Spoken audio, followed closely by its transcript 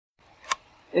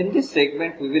In this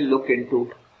segment, we will look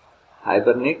into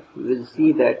Hibernate. We will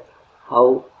see that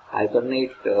how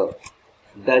Hibernate does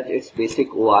its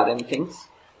basic ORM things,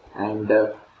 and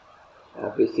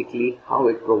basically how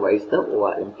it provides the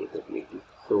ORM capability.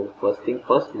 So first thing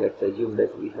first, let's assume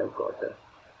that we have got a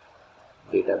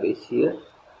database here,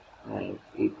 and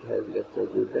it has, let's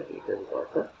assume that it has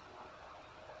got a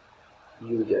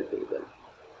user table,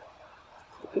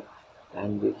 okay,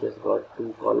 and which has got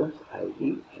two columns,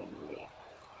 ID and name.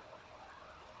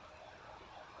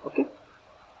 Okay,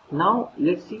 now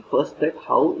let's see first that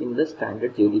how in the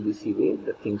standard JDBC way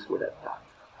the things would have done.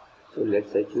 So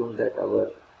let's assume that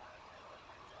our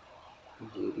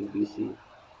JDBC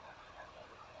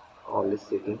all is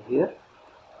sitting here,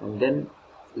 and then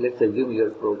let's assume your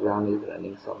program is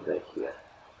running somewhere here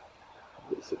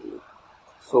basically.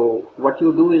 So what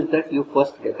you do is that you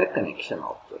first get a connection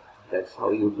object. That's how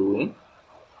you do in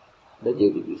the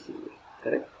JDBC way,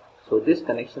 correct? So this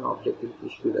connection object is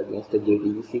issued against a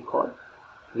JDBC call,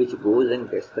 which goes and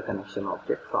gets the connection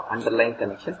object from underlying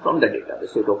connection from the database.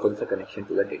 So it opens a connection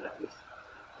to the database.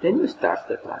 Then you start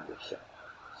the transaction.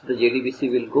 So the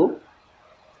JDBC will go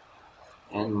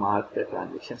and mark the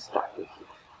transaction started here.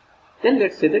 Then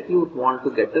let's say that you want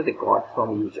to get the record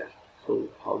from user. So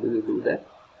how do you do that?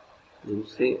 You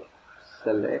say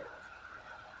select,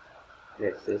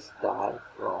 let's say star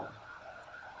from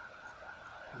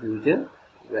user,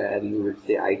 where you will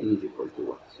say ID is equal to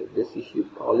 1. So this issue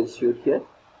all issued here,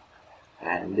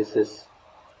 and this is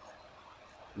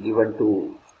given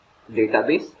to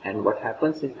database, and what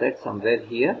happens is that somewhere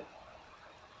here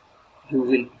you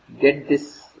will get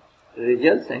this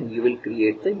results and you will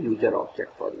create the user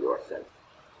object for yourself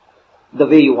the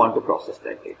way you want to process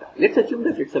that data. Let's assume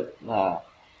that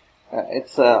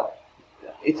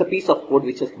it's a piece of code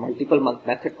which has multiple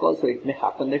method calls, so it may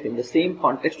happen that in the same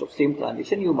context of same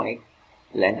transaction you might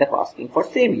land up asking for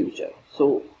same user.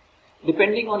 So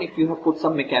depending on if you have put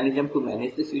some mechanism to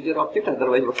manage this user object,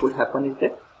 otherwise what would happen is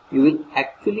that you will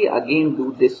actually again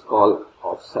do this call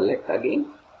of select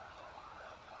again,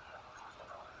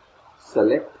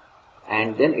 select,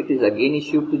 and then it is again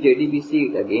issued to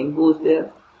JDBC, it again goes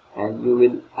there, and you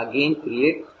will again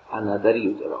create another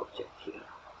user object here,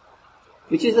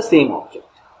 which is the same object,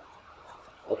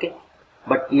 okay,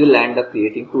 but you will end up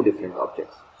creating two different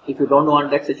objects. If you don't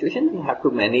want that situation, you have to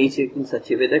manage it in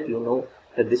such a way that you know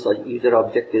that this user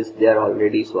object is there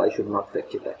already, so I should not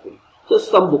fetch it again. So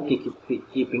some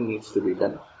bookkeeping needs to be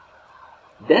done.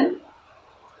 Then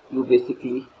you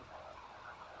basically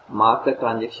mark the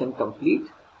transaction complete.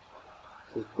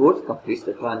 So it goes, completes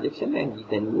the transaction, and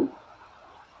then you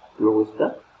close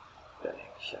the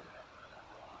connection.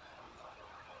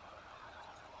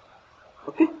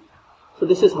 Okay, so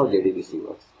this is how JDBC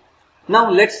works.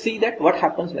 Now let's see that what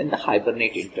happens when the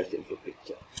Hibernate enters into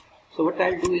picture. So what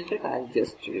I'll do is that I'll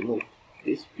just remove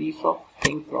this piece of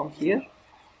thing from here,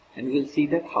 and we'll see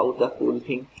that how the whole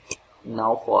thing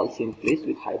now falls in place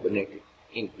with Hibernate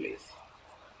in place.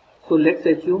 So let's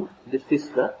assume this is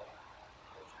the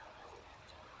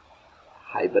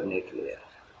Hibernate layer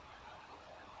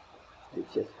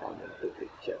which has come into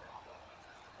picture.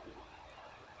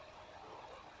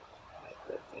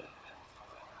 Hibernate.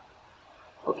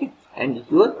 Okay, and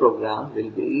your program will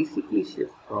basically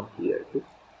shift from here to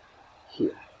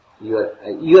here.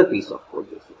 Your piece of code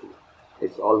basically.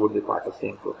 It's all would be part of the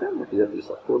same program, but your piece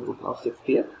of code would now shift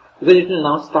here, because it will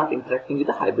now start interacting with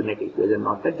the Hibernate API and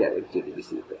not the direct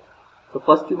JDBC API. So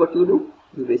first what you do,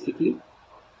 you basically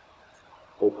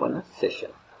open a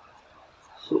session.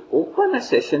 So open a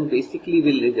session basically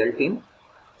will result in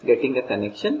getting a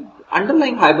connection.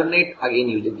 Underlying Hibernate again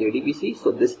uses JDBC,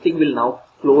 so this thing will now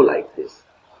flow like this.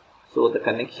 So the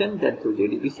connection, then through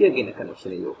JDBC again a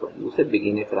connection is open. You say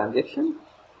begin a transaction,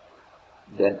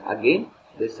 then again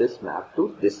this is mapped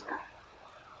to this guy.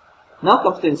 Now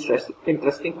comes the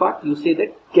interesting part. You say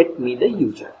that get me the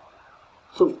user.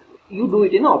 So you do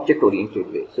it in an object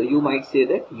oriented way. So you might say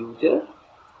that user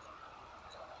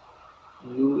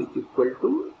u is equal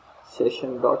to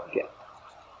session.get,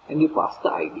 and you pass the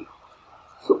ID.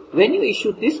 So when you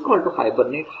issue this call to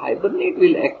Hibernate, Hibernate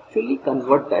will actually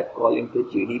convert that call into a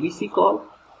JDBC call,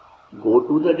 go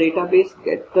to the database,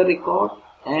 get the record,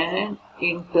 and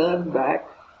in turn back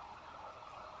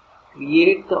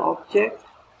create the object.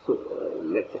 So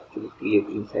let's actually create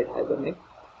inside Hibernate.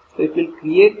 So it will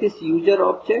create this user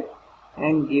object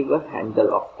and give a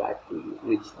handle of that to you,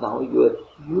 which now your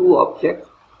u object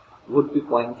would be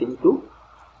pointing to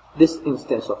this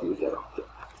instance of user object.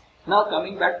 Now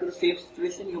coming back to the same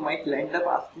situation, you might end up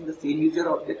asking the same user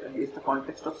object against the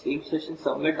context of same session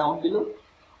somewhere down below.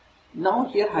 Now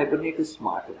here Hibernate is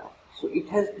smart enough. So it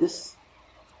has this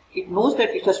it knows that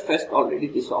it has fetched already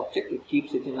this object. It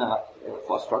keeps it in a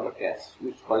first order cache,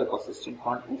 which is called a persistent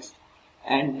context.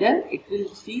 And then it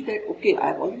will see that, okay, I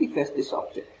have already fetched this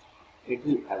object. It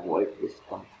will avoid this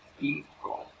complete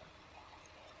call.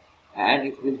 And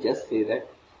it will just say that,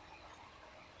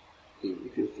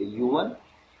 if you say U1,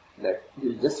 that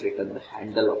will just return the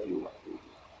handle of U1.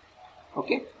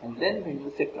 Okay, and then when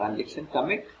you say transaction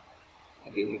commit,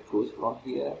 again it goes from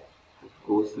here, it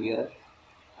goes here,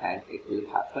 and it will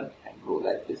happen and go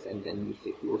like this, and then you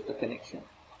say close the connection.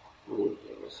 When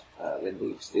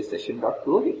you say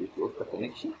session.close, it will close the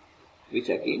connection, which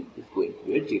again is going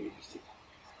to your JDBC.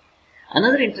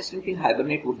 Another interesting thing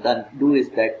Hibernate would do is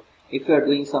that if you are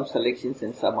doing some selections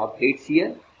and some updates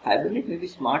here, Hibernate may be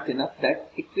smart enough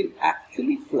that it will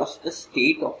actually flush the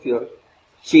state of your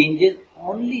changes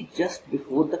only just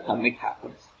before the commit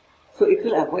happens. So it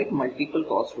will avoid multiple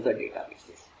calls to the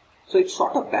databases. So it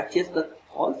sort of batches the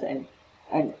calls and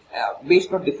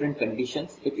based on different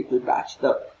conditions, it will batch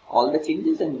all the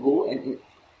changes and go and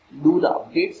do the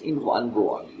updates in one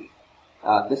go only.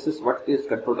 This is what is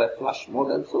controlled by flush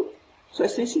mode also. So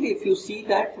essentially, if you see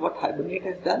that what Hibernate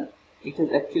has done, it has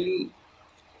actually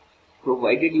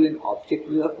provided you an object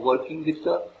way of working with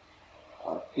the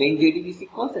plain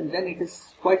JDBC calls, and then it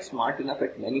is quite smart enough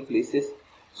at many places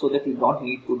so that you don't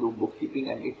need to do bookkeeping,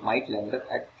 and it might end up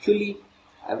actually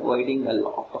avoiding a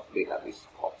lot of database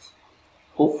calls.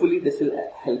 Hopefully this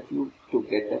will help you to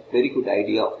get a very good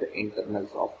idea of the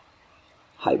internals of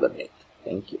Hibernate.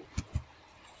 Thank you.